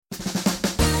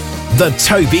The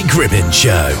Toby Gribbin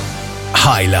Show.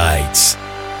 Highlights.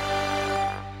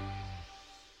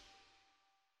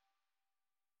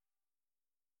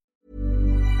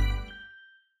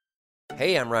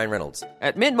 Hey, I'm Ryan Reynolds.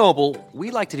 At Mint Mobile, we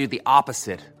like to do the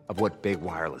opposite of what Big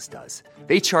Wireless does.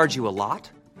 They charge you a lot,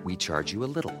 we charge you a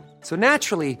little. So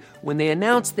naturally, when they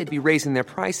announced they'd be raising their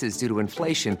prices due to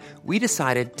inflation, we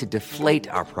decided to deflate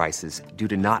our prices due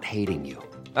to not hating you.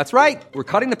 That's right. We're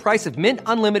cutting the price of Mint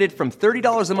Unlimited from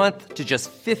 $30 a month to just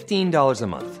 $15 a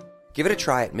month. Give it a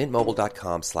try at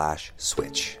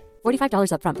mintmobile.com/switch.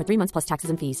 $45 up front for 3 months plus taxes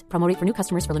and fees. Promo rate for new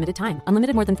customers for limited time.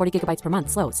 Unlimited more than 40 gigabytes per month.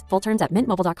 Slows full terms at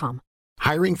mintmobile.com.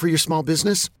 Hiring for your small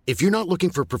business? If you're not looking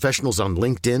for professionals on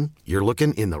LinkedIn, you're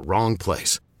looking in the wrong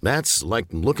place. That's like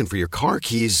looking for your car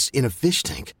keys in a fish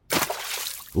tank.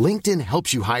 LinkedIn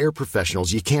helps you hire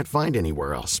professionals you can't find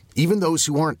anywhere else, even those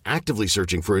who aren't actively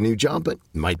searching for a new job but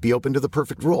might be open to the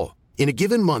perfect role. In a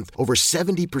given month, over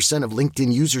 70% of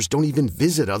LinkedIn users don't even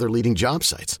visit other leading job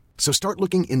sites. So start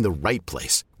looking in the right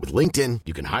place. With LinkedIn,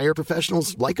 you can hire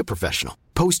professionals like a professional.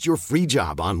 Post your free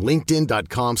job on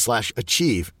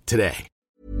linkedin.com/achieve today.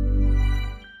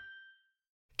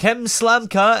 Kim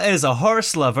Slamka is a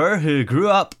horse lover who grew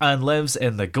up and lives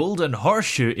in the Golden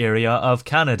Horseshoe area of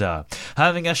Canada.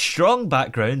 Having a strong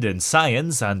background in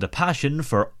science and a passion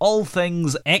for all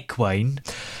things equine,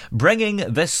 bringing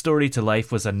this story to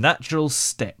life was a natural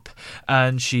step,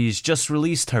 and she's just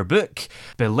released her book,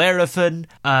 Bellerophon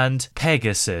and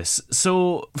Pegasus.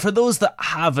 So, for those that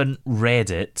haven't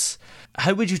read it,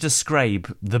 how would you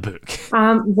describe the book?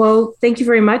 Well, thank you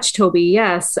very much, Toby.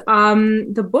 Yes.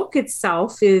 The book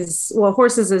itself is, well,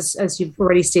 horses, as you've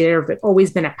already stated, have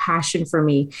always been a passion for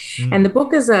me. And the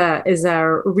book is a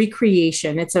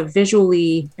recreation. It's a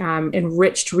visually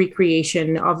enriched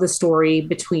recreation of the story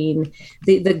between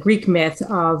the Greek myth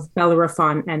of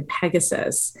Bellerophon and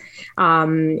Pegasus.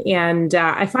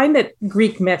 I find that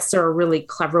Greek myths are a really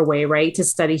clever way, right, to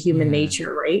study human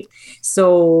nature, right?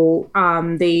 So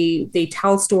they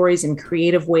tell stories in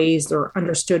creative ways. They're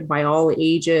understood by all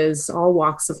ages, all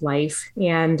walks of life.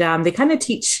 And they kind of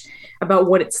teach about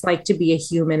what it's like to be a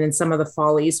human and some of the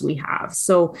follies we have.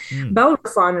 So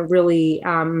Bellerophon really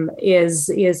is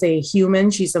a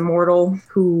human. She's a mortal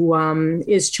who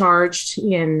is charged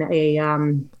in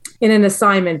an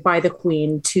assignment by the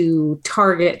queen to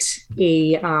target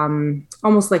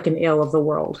almost like an ill of the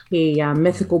world, a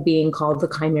mythical being called the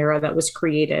Chimera that was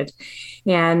created.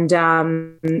 And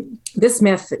this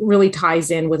myth really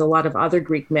ties in with a lot of other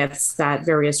Greek myths that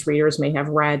various readers may have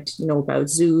read, about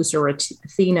Zeus or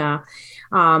Athena.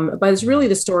 But it's really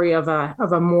the story of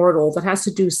a mortal that has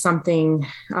to do something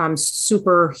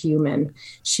superhuman.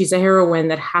 She's a heroine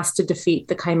that has to defeat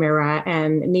the Chimera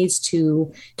and needs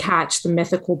to catch the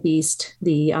mythical beast,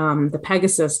 the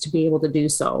Pegasus, to be able to do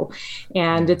so.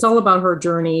 And it's all about her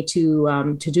journey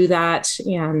to do that,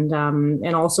 and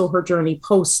also her journey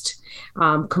post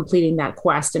completing that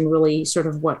quest, and really sort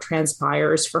of what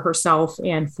transpires for herself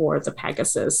and for the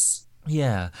Pegasus.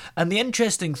 Yeah, and the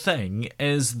interesting thing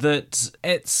is that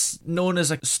it's known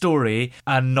as a story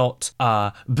and not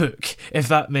a book, if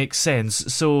that makes sense.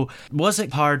 So was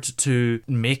it hard to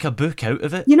make a book out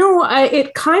of it? It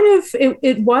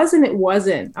was and it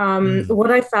wasn't. What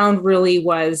I found really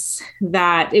was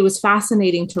that it was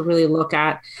fascinating to really look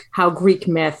at how Greek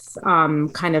myth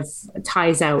kind of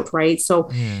ties out, right? So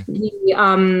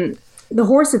the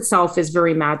horse itself is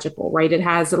very magical, right? It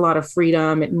has a lot of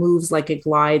freedom. It moves like it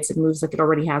glides. It moves like it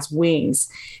already has wings.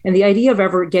 And the idea of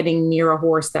ever getting near a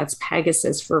horse that's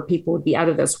Pegasus for people would be out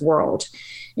of this world.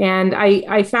 And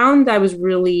I found I was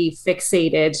really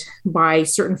fixated by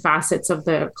certain facets of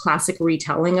the classic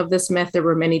retelling of this myth. There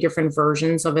were many different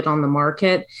versions of it on the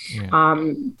market. Yeah.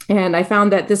 And I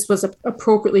found that this was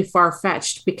appropriately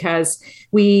far-fetched because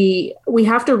we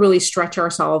have to really stretch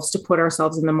ourselves to put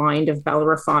ourselves in the mind of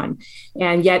Bellerophon.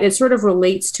 And yet it sort of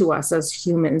relates to us as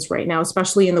humans right now,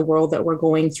 especially in the world that we're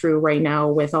going through right now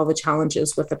with all the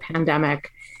challenges with the pandemic.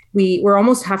 We're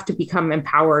almost have to become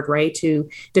empowered, right, to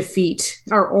defeat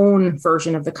our own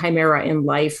version of the Chimera in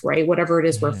life, right, whatever it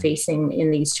is we're facing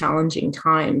in these challenging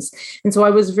times. And so I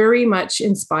was very much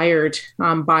inspired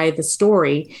by the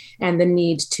story and the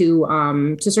need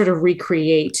to sort of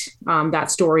recreate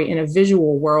that story in a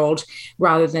visual world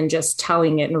rather than just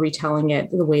telling it and retelling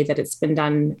it the way that it's been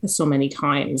done so many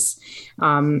times.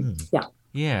 Yeah.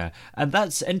 Yeah, and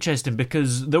that's interesting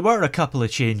because there were a couple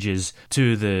of changes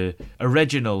to the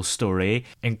original story,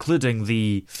 including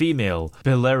the female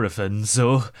Bellerophon.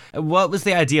 So what was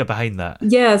the idea behind that?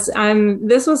 Yes,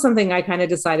 this was something I kind of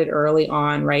decided early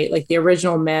on, right? Like the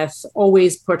original myth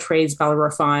always portrays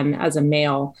Bellerophon as a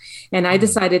male. And I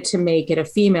decided to make it a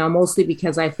female, mostly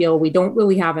because I feel we don't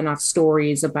really have enough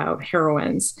stories about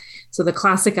heroines. So the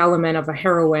classic element of a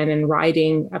heroine in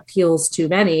writing appeals to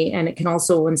many, and it can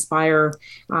also inspire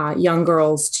young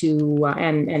girls to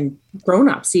and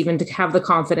grown-ups even to have the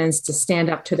confidence to stand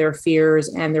up to their fears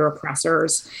and their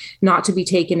oppressors, not to be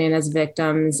taken in as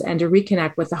victims, and to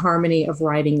reconnect with the harmony of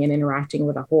riding and interacting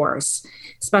with a horse,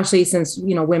 especially since,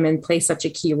 you know, women play such a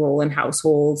key role in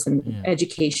households and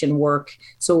education work.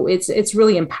 So it's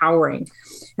really empowering.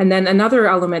 And then another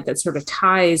element that sort of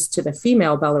ties to the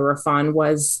female Bellerophon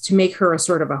was to make her a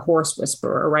sort of a horse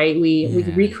whisperer, right? We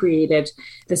recreated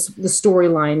the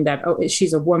storyline that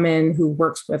she's a woman who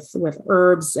works with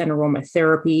herbs and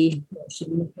aromatherapy. She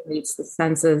manipulates the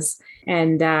senses,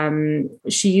 and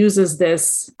she uses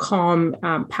this calm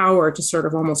power to sort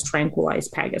of almost tranquilize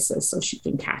Pegasus so she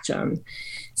can catch him.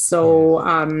 So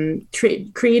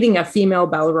creating a female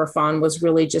Bellerophon was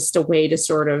really just a way to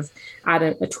sort of add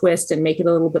a twist and make it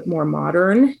a little bit more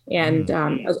modern, and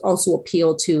also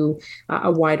appeal to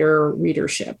a wider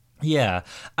readership. Yeah,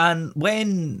 and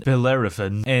when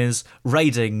Bellerophon is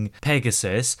riding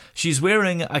Pegasus, she's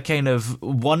wearing a kind of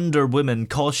Wonder Woman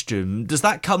costume. Does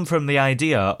that come from the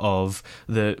idea of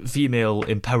the female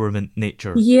empowerment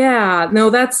nature? Yeah,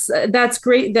 no, that's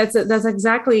great. That's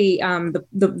exactly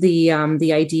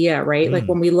the idea, right? Like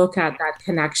when we look at that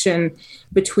connection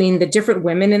between the different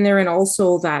women in there, and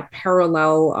also that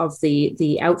parallel of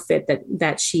the outfit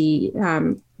that she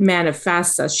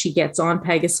manifests as she gets on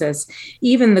Pegasus.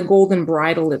 Even the golden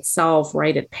bridle itself,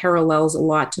 right? It parallels a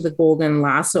lot to the golden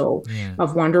lasso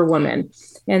of Wonder Woman.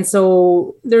 And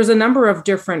so there's a number of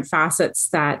different facets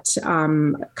that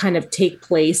kind of take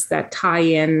place that tie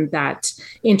in that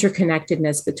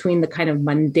interconnectedness between the kind of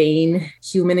mundane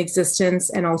human existence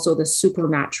and also the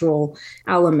supernatural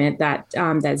element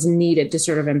that's needed to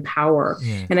sort of empower.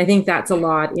 And I think that's a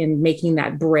lot in making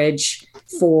that bridge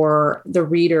for the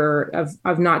reader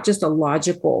of not just a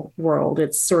logical world,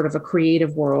 it's sort of a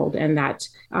creative world, and that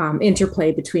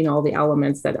interplay between all the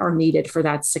elements that are needed for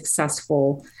that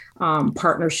successful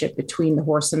partnership between the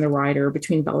horse and the rider,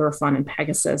 between Bellerophon and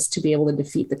Pegasus, to be able to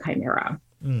defeat the Chimera.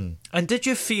 And did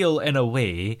you feel in a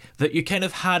way that you kind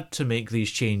of had to make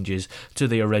these changes to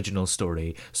the original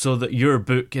story so that your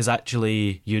book is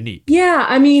actually unique? Yeah,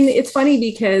 I mean, it's funny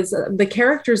because the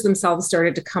characters themselves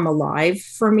started to come alive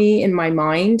for me in my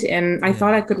mind, and I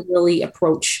thought I could really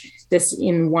approach this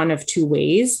in one of two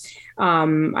ways.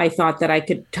 I thought that I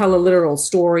could tell a literal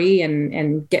story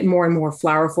and get more and more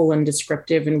flowerful and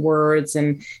descriptive in words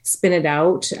and spin it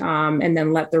out, and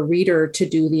then let the reader to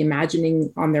do the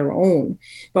imagining on their own.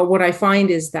 But what I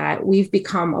find is that we've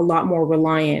become a lot more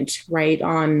reliant, right,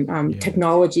 on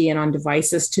technology and on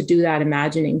devices to do that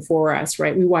imagining for us,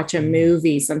 right? We watch a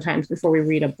movie sometimes before we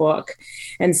read a book.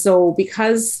 And so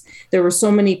because there were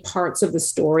so many parts of the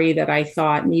story that I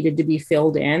thought needed to be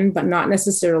filled in, but not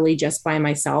necessarily just by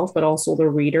myself, but also the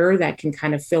reader that can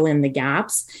kind of fill in the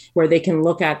gaps, where they can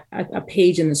look at a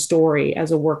page in the story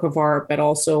as a work of art, but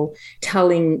also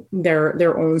telling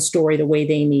their own story the way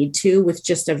they need to, with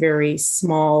just a very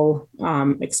small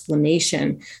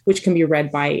explanation, which can be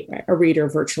read by a reader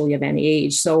virtually of any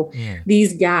age. So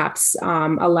these gaps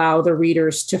allow the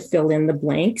readers to fill in the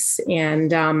blanks.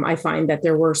 And I find that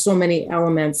there were so many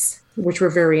elements which were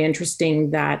very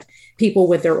interesting that people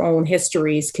with their own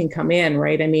histories can come in,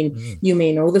 right? I mean, you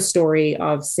may know the story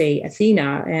of, say,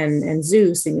 Athena and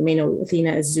Zeus, and you may know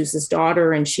Athena as Zeus's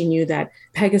daughter, and she knew that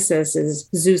Pegasus is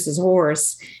Zeus's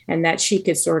horse, and that she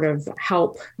could sort of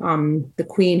help the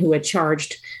queen who had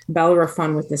charged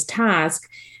Bellerophon with this task.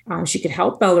 She could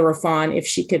help Bellerophon if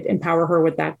she could empower her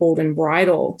with that golden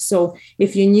bridle. So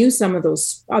if you knew some of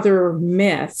those other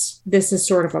myths, this is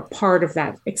sort of a part of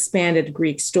that expanded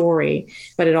Greek story,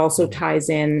 but it also ties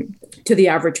in to the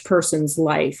average person's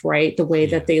life, right? The way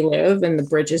that they live and the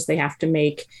bridges they have to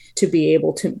make to be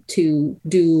able to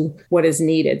do what is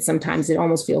needed. Sometimes it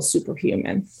almost feels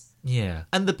superhuman. Yeah.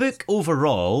 And the book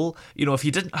overall, if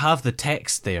you didn't have the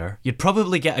text there, you'd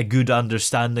probably get a good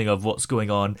understanding of what's going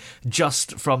on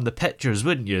just from the pictures,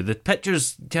 wouldn't you? The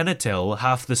pictures kind of tell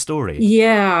half the story.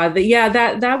 Yeah.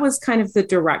 That was kind of the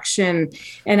direction.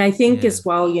 And I think as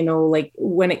well, like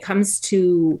when it comes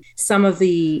to some of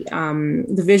the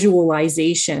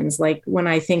visualizations, like when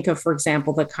I think of, for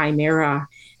example, the Chimera,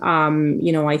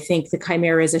 I think the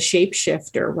Chimera is a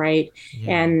shapeshifter, right?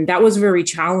 Yeah. And that was very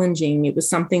challenging. It was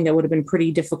something that would have been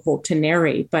pretty difficult to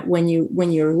narrate. But when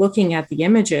you're looking at the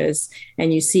images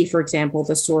and you see, for example,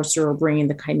 the sorcerer bringing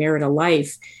the Chimera to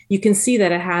life, you can see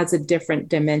that it has a different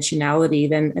dimensionality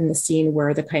than in the scene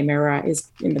where the Chimera is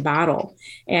in the battle,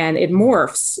 and it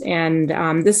morphs.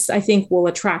 And this, I think, will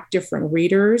attract different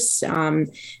readers.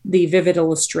 The vivid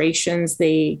illustrations,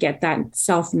 they get that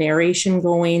self-narration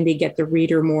going. They get the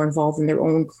reader more involved in their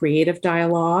own creative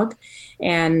dialogue.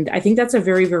 And I think that's a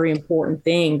very, very important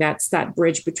thing. That's that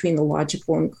bridge between the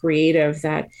logical and creative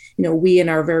that, we in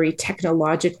our very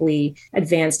technologically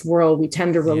advanced world, we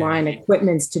tend to rely on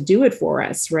equipments to do it for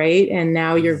us, right? And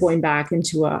now you're going back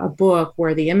into a book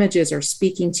where the images are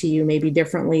speaking to you maybe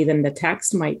differently than the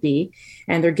text might be.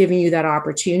 And they're giving you that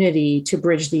opportunity to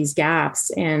bridge these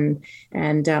gaps and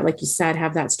like you said,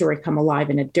 have that story come alive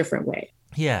in a different way.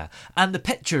 Yeah, and the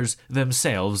pictures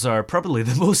themselves are probably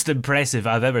the most impressive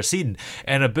I've ever seen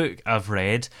in a book I've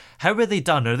read. How were they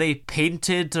done? Are they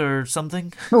painted or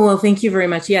something? Oh, well, thank you very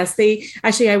much. Yes,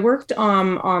 I worked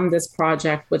on this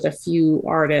project with a few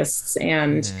artists,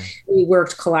 and we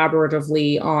worked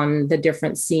collaboratively on the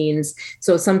different scenes.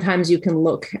 So sometimes you can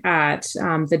look at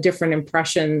the different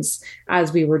impressions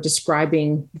as we were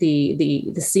describing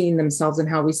the scene themselves and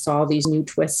how we saw these new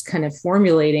twists kind of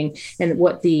formulating and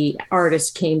what the artist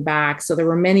came back. So there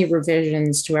were many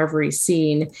revisions to every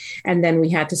scene, and then we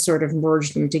had to sort of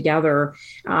merge them together.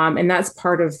 And that's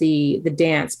part of the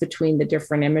dance between the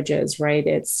different images, right?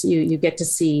 It's you get to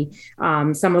see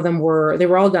some of them they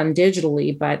were all done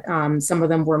digitally, but some of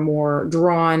them were more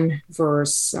drawn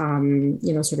versus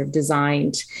sort of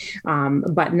designed.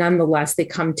 But nonetheless, they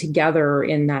come together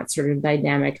in that sort of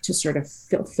dynamic to sort of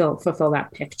fulfill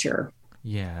that picture.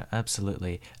 Yeah,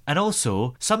 absolutely. And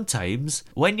also, sometimes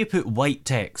when you put white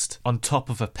text on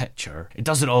top of a picture, it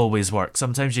doesn't always work.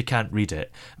 Sometimes you can't read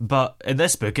it. But in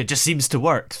this book, it just seems to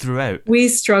work throughout. We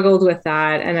struggled with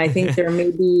that. And I think there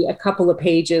may be a couple of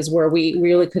pages where we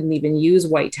really couldn't even use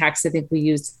white text. I think we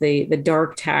used the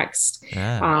dark text,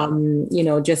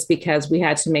 just because we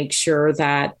had to make sure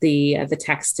that the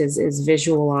text is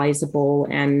visualizable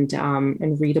and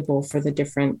readable for the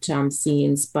different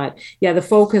scenes. But yeah, the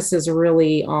focus is really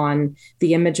on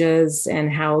the images and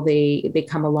how they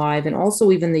come alive, and also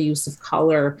even the use of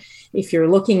color. If you're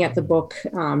looking at the book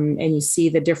and you see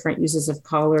the different uses of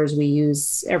colors, we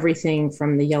use everything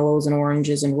from the yellows and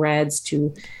oranges and reds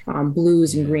to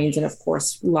blues and greens, and of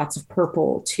course lots of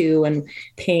purple too, and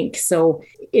pink. So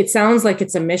it sounds like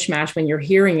it's a mishmash when you're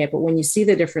hearing it, but when you see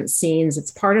the different scenes,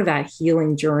 it's part of that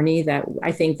healing journey that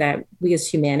I think that we as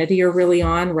humanity are really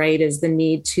on, right? Is the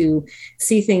need to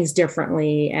see things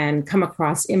differently and come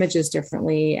across images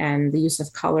differently, and the use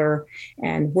of color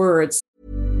and words.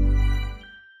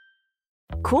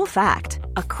 Cool fact,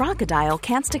 a crocodile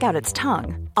can't stick out its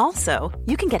tongue. Also,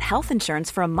 you can get health insurance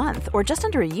for a month or just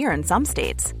under a year in some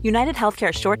states. United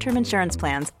Healthcare short-term insurance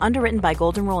plans, underwritten by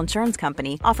Golden Rule Insurance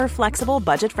Company, offer flexible,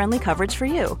 budget-friendly coverage for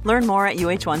you. Learn more at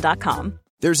UH1.com.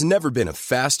 There's never been a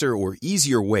faster or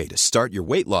easier way to start your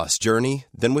weight loss journey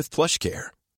than with PlushCare.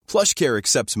 PlushCare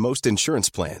accepts most insurance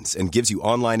plans and gives you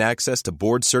online access to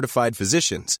board-certified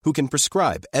physicians who can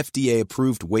prescribe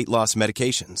FDA-approved weight loss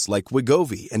medications like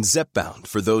Wegovy and Zepbound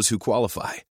for those who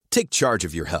qualify. Take charge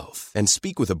of your health and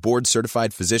speak with a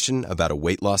board-certified physician about a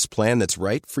weight loss plan that's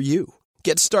right for you.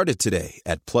 Get started today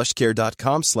at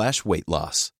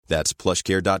plushcare.com/weightloss. That's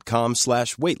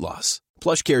plushcare.com/weightloss.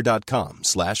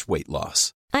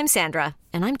 plushcare.com/weightloss. I'm Sandra,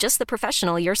 and I'm just the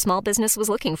professional your small business was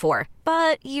looking for.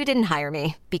 But you didn't hire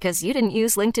me because you didn't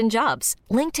use LinkedIn Jobs.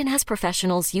 LinkedIn has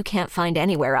professionals you can't find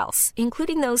anywhere else,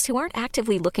 including those who aren't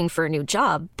actively looking for a new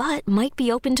job, but might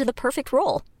be open to the perfect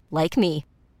role, like me.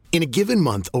 In a given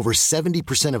month, over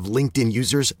 70% of LinkedIn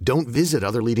users don't visit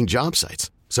other leading job sites.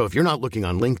 So if you're not looking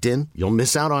on LinkedIn, you'll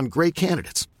miss out on great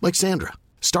candidates like Sandra.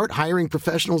 Start hiring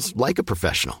professionals like a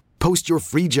professional. Post your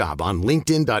free job on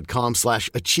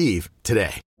linkedin.com/achieve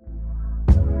today.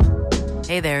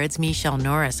 Hey there, it's Michelle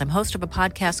Norris. I'm host of a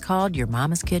podcast called Your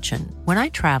Mama's Kitchen. When I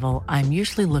travel, I'm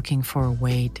usually looking for a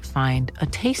way to find a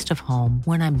taste of home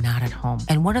when I'm not at home.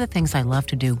 And one of the things I love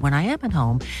to do when I am at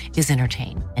home is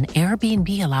entertain. And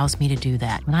Airbnb allows me to do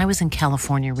that. When I was in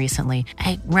California recently,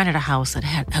 I rented a house that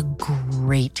had a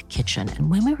great kitchen.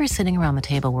 And when we were sitting around the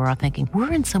table, we were all thinking,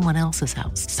 we're in someone else's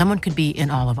house. Someone could be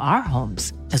in all of our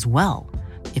homes as well.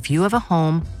 If you have a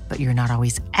home, but you're not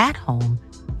always at home,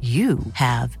 you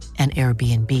have an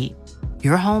Airbnb.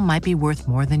 Your home might be worth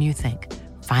more than you think.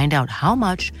 Find out how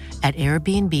much at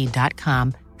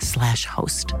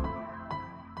airbnb.com/host.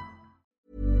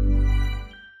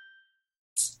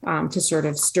 To sort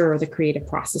of stir the creative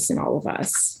process in all of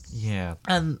us. Yeah.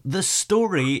 And the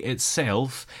story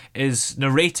itself is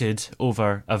narrated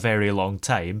over a very long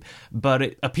time, but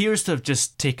it appears to have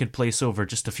just taken place over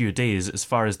just a few days as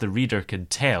far as the reader can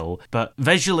tell. But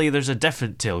visually, there's a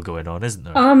different tale going on, isn't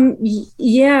there?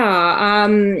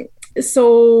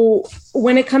 So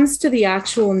when it comes to the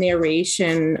actual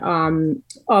narration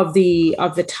of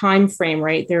the time frame,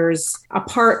 right, there's a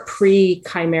part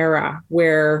pre-Chimera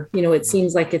where, it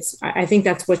seems like I think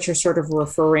that's what you're sort of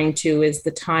referring to, is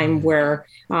the time where,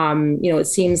 it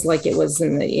seems like it was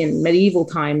in medieval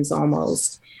times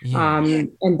almost. Yeah.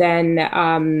 And then,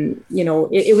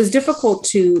 it was difficult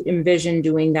to envision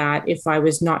doing that if I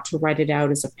was not to write it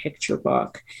out as a picture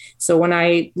book. So when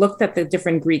I looked at the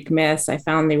different Greek myths, I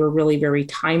found they were really very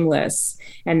timeless,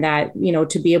 and that,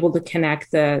 to be able to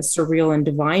connect the surreal and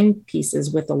divine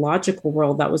pieces with the logical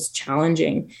world, that was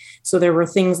challenging. So there were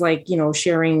things like,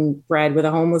 sharing bread with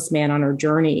a homeless man on her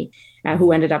journey,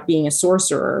 who ended up being a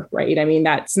sorcerer, right? I mean,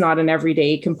 that's not an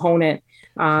everyday component.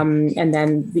 And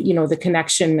then, the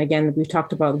connection, again, we've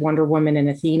talked about Wonder Woman and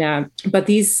Athena, but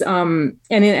these, and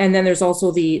then there's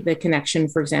also the connection,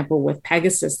 for example, with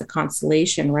Pegasus, the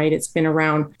constellation, right? It's been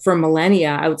around for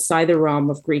millennia outside the realm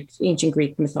of ancient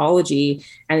Greek mythology,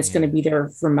 and it's going to be there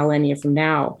for millennia from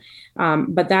now.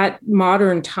 But that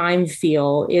modern time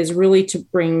feel is really to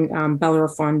bring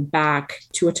Bellerophon back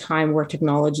to a time where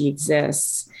technology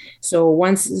exists. So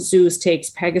once Zeus takes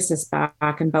Pegasus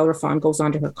back and Bellerophon goes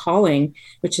on to her calling,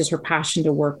 which is her passion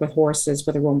to work with horses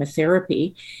with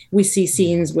aromatherapy, we see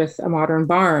scenes with a modern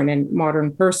barn and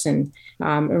modern person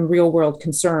and real world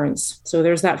concerns. So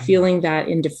there's that feeling that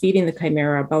in defeating the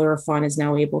Chimera, Bellerophon is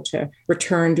now able to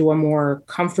return to a more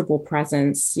comfortable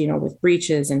presence, with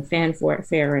breeches and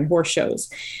fanfare and horse shows.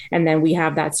 And then we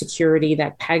have that security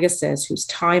that Pegasus, who's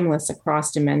timeless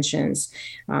across dimensions,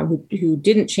 who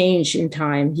didn't change in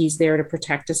time. He's there to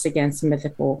protect us against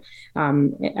mythical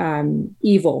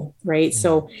evil, right?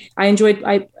 So I enjoyed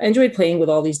playing with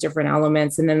all these different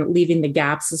elements, and then leaving the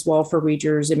gaps as well for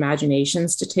readers'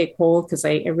 imaginations to take hold, because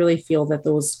I really feel that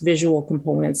those visual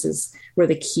components were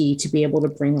the key to be able to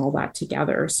bring all that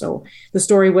together. So the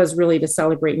story was really to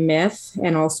celebrate myth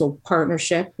and also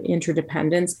partnership,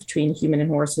 interdependence between human and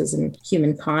horses and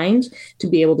humankind to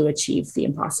be able to achieve the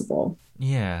impossible.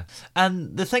 Yeah.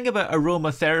 And the thing about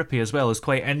aromatherapy as well is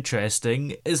quite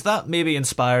interesting. Is that maybe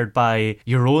inspired by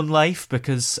your own life?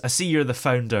 Because I see you're the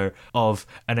founder of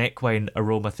an equine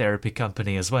aromatherapy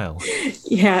company as well.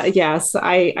 Yeah, yes.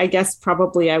 I guess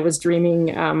probably I was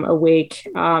dreaming awake.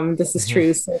 This is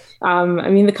true. So,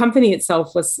 the company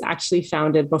itself was actually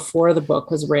founded before the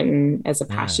book was written as a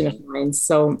passion of mine.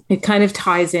 So it kind of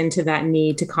ties into that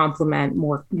need to complement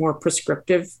more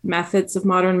prescriptive methods of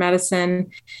modern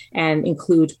medicine and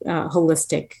include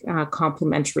holistic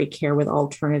complementary care with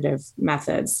alternative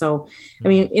methods. So,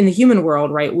 in the human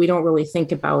world, right, we don't really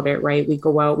think about it, right? We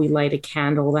go out, we light a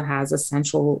candle that has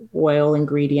essential oil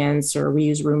ingredients, or we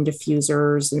use room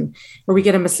diffusers, or we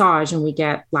get a massage and we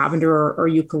get lavender or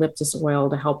eucalyptus oil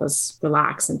to help us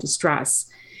relax and distress.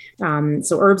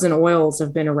 So herbs and oils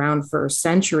have been around for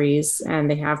centuries,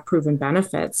 and they have proven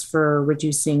benefits for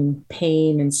reducing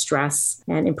pain and stress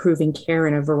and improving care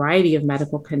in a variety of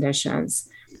medical conditions.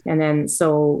 And then,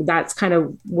 so that's kind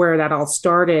of where that all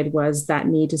started, was that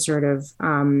need to sort of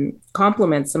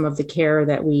complement some of the care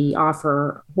that we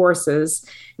offer horses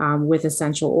with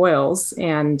essential oils.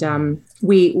 And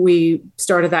we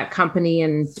started that company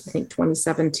in, I think,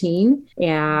 2017,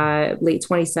 late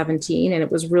 2017. And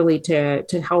it was really to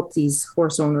help these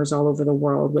horse owners all over the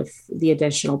world with the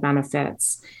additional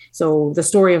benefits. So the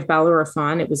story of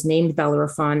Bellerophon, it was named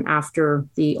Bellerophon after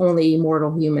the only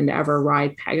mortal human to ever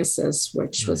ride Pegasus,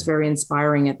 which was very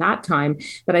inspiring at that time.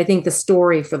 But I think the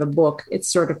story for the book, it's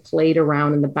sort of played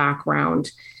around in the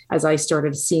background as I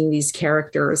started seeing these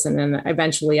characters. And then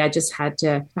eventually I had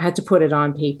to put it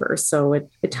on paper. So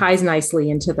it ties nicely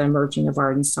into the merging of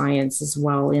art and science as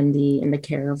well in the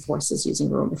care of horses using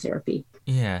aromatherapy.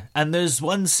 Yeah, and there's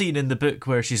one scene in the book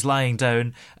where she's lying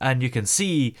down and you can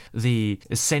see the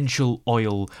essential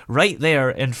oil right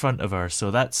there in front of her. So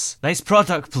that's nice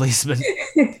product placement.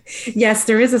 Yes,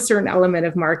 there is a certain element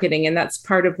of marketing, and that's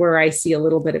part of where I see a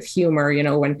little bit of humor,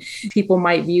 when people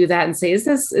might view that and say, is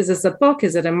this a book?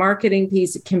 Is it a marketing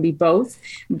piece? It can be both,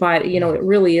 but it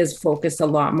really is focused a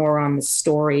lot more on the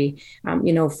story. For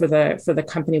the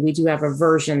company, we do have a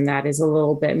version that is a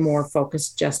little bit more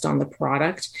focused just on the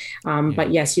product.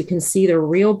 But yes, you can see the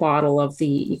real bottle of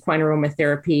the equine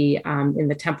aromatherapy in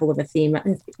the Temple of Athena,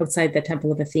 outside the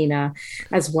Temple of Athena,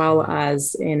 as well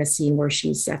as in a scene where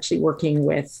she's actually working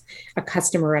with a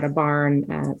customer at a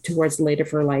barn towards the late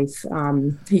of her life.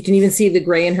 You can even see the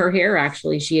gray in her hair.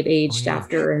 Actually, she had aged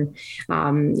after, and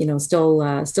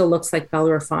still looks like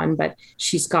Bellerophon, but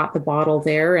she's got the bottle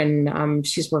there, and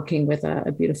she's working with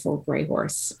a beautiful gray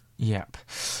horse. Yep.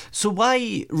 So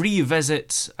why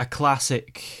revisit a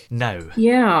classic now?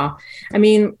 Yeah. I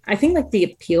mean, I think like the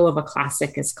appeal of a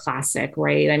classic is classic,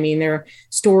 right? I mean, there are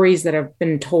stories that have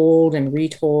been told and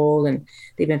retold, and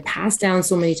they've been passed down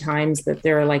so many times that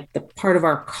they're like the part of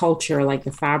our culture, like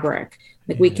the fabric.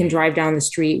 Like we can drive down the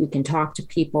street, we can talk to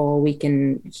people, we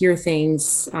can hear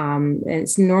things, and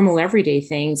it's normal everyday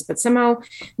things, but somehow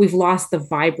we've lost the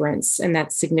vibrance and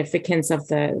that significance of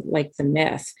the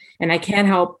myth. And I can't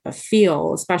help but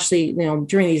feel, especially,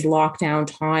 during these lockdown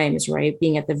times, right,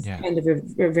 being at the end of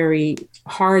a very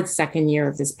hard second year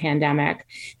of this pandemic,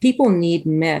 people need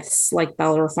myths like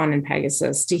Bellerophon and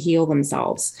Pegasus to heal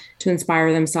themselves, to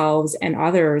inspire themselves and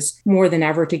others more than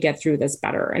ever to get through this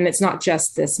better. And it's not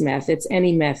just this myth, it's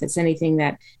any myth, it's anything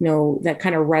that, that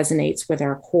kind of resonates with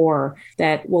our core,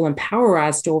 that will empower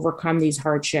us to overcome these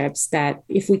hardships, that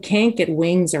if we can't get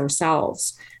wings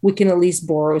ourselves, we can at least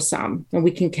borrow some, and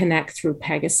we can connect through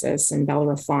Pegasus and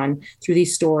Bellerophon through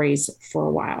these stories for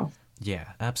a while. Yeah,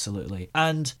 absolutely.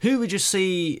 And who would you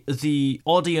say the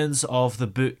audience of the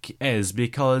book is?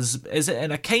 Because is it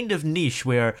in a kind of niche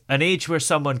where an age where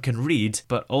someone can read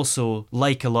but also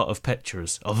like a lot of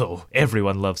pictures? Although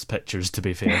everyone loves pictures, to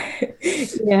be fair.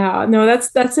 Yeah, no,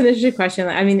 that's an interesting question.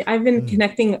 I mean, I've been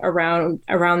connecting around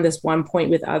this one point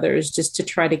with others just to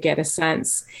try to get a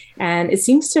sense, and it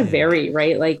seems to vary,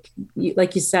 right? Like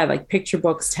you said, like picture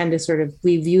books tend to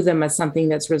we view them as something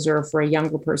that's reserved for a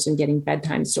younger person getting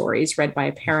bedtime stories read by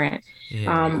a parent.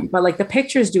 But like the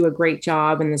pictures do a great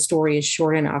job, and the story is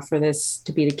short enough for this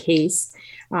to be the case.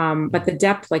 But the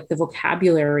depth, like the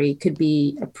vocabulary, could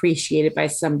be appreciated by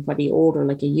somebody older,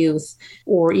 like a youth,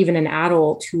 or even an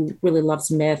adult who really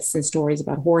loves myths and stories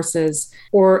about horses,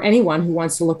 or anyone who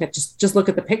wants to look at just look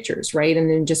at the pictures, right? And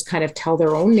then just kind of tell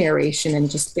their own narration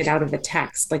and just get out of the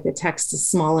text. Like the text is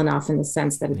small enough in the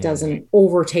sense that it doesn't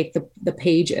overtake the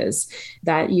pages,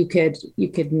 that you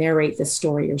could narrate the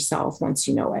story yourself once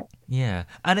you know it. Yeah,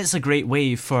 and it's a great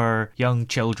way for young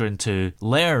children to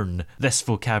learn this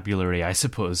vocabulary, I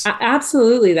suppose.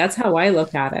 Absolutely. That's how I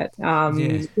look at it.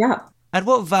 Yeah. And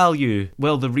what value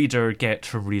will the reader get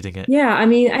from reading it? Yeah, I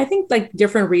mean, I think like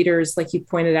different readers, like you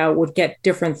pointed out, would get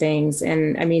different things.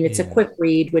 And I mean, it's a quick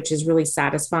read, which is really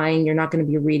satisfying. You're not going to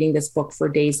be reading this book for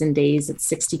days and days. It's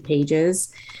 60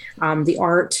 pages. The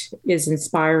art is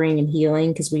inspiring and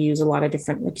healing because we use a lot of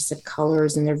different, like you said,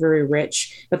 colors, and they're very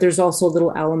rich. But there's also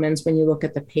little elements when you look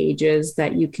at the pages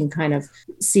that you can kind of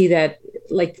see that,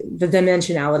 like the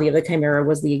dimensionality of the Chimera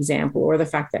was the example, or the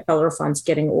fact that Bellerophon's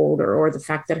getting older, or the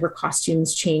fact that her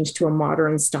costumes changed to a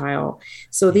modern style.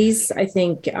 So these, I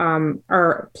think,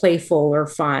 are playful or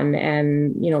fun,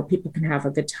 and people can have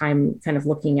a good time kind of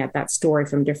looking at that story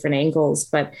from different angles.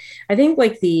 But I think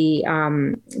like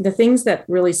the things that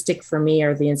really stick for me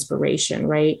are the inspiration,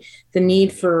 right? The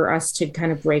need for us to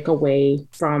kind of break away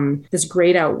from this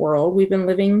grayed out world we've been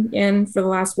living in for the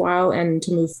last while, and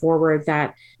to move forward,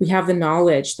 that we have the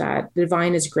knowledge that the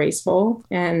divine is graceful,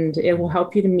 and it will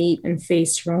help you to meet and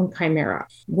face your own chimera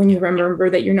when you remember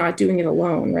that you're not doing it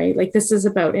alone, right? Like this is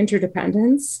about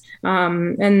interdependence,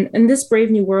 and this brave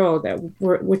new world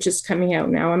which is coming out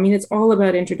now. I mean, it's all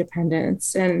about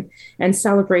interdependence and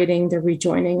celebrating the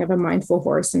rejoining of a mindful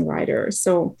horse and rider.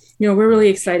 So, we're really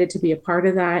excited to be a part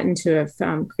of that, and to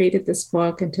have created this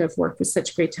book, and to have worked with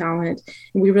such great talent.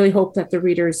 And we really hope that the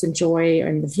readers enjoy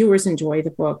and the viewers enjoy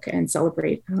the book and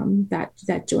celebrate that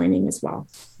that joining as well.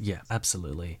 Yeah,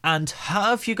 absolutely. And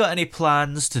have you got any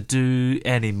plans to do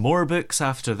any more books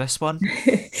after this one?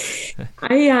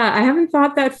 I haven't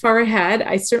thought that far ahead.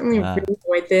 I certainly really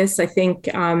enjoyed this. I think,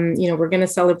 we're going to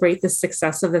celebrate the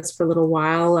success of this for a little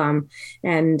while.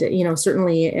 And,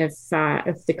 certainly if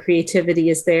the creativity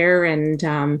is there and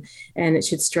it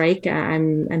should strike,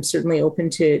 I'm certainly open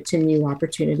to new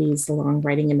opportunities along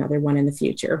writing another one in the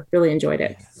future. Really enjoyed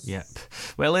it. Yep.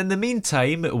 Well, in the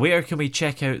meantime, where can we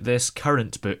check out this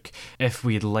current book if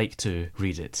we'd like to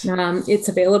read it? It's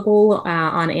available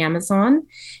on Amazon.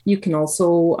 You can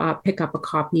also pick up a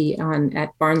copy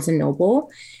at Barnes &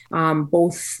 Noble.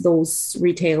 Both those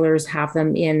retailers have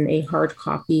them in a hard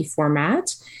copy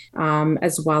format,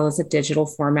 as well as a digital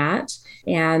format.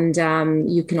 And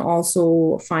you can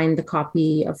also find the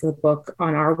copy of the book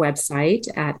on our website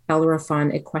at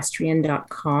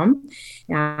bellerofonequestrian.com.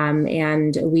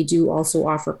 And we do also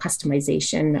offer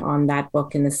customization on that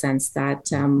book in the sense that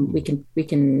we can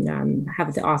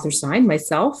have the author sign,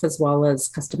 myself, as well as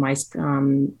customized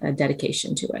a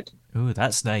dedication to it. Oh,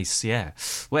 that's nice, yeah.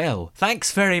 Well,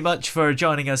 thanks very much for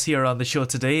joining us here on the show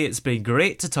today. It's been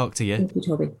great to talk to you. Thank you,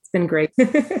 Toby. It's been great.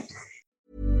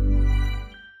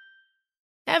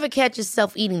 Ever catch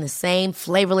yourself eating the same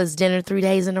flavorless dinner 3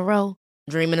 days in a row?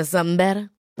 Dreaming of something better?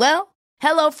 Well,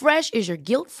 HelloFresh is your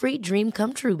guilt-free dream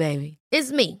come true, baby.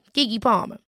 It's me, Keke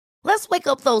Palmer. Let's wake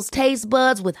up those taste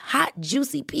buds with hot,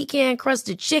 juicy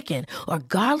pecan-crusted chicken or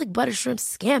garlic butter shrimp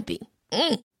scampi.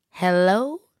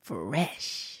 Hello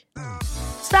Fresh.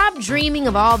 Stop dreaming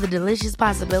of all the delicious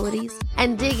possibilities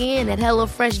and dig in at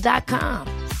HelloFresh.com.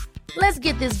 Let's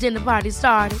get this dinner party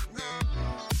started.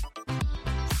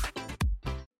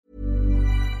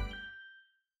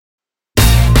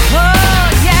 Oh,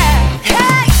 yeah.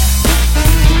 Hey!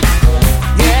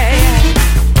 Yeah, yeah.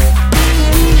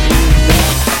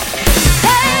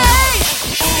 Hey!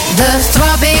 The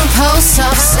throbbing pulse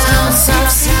of sound.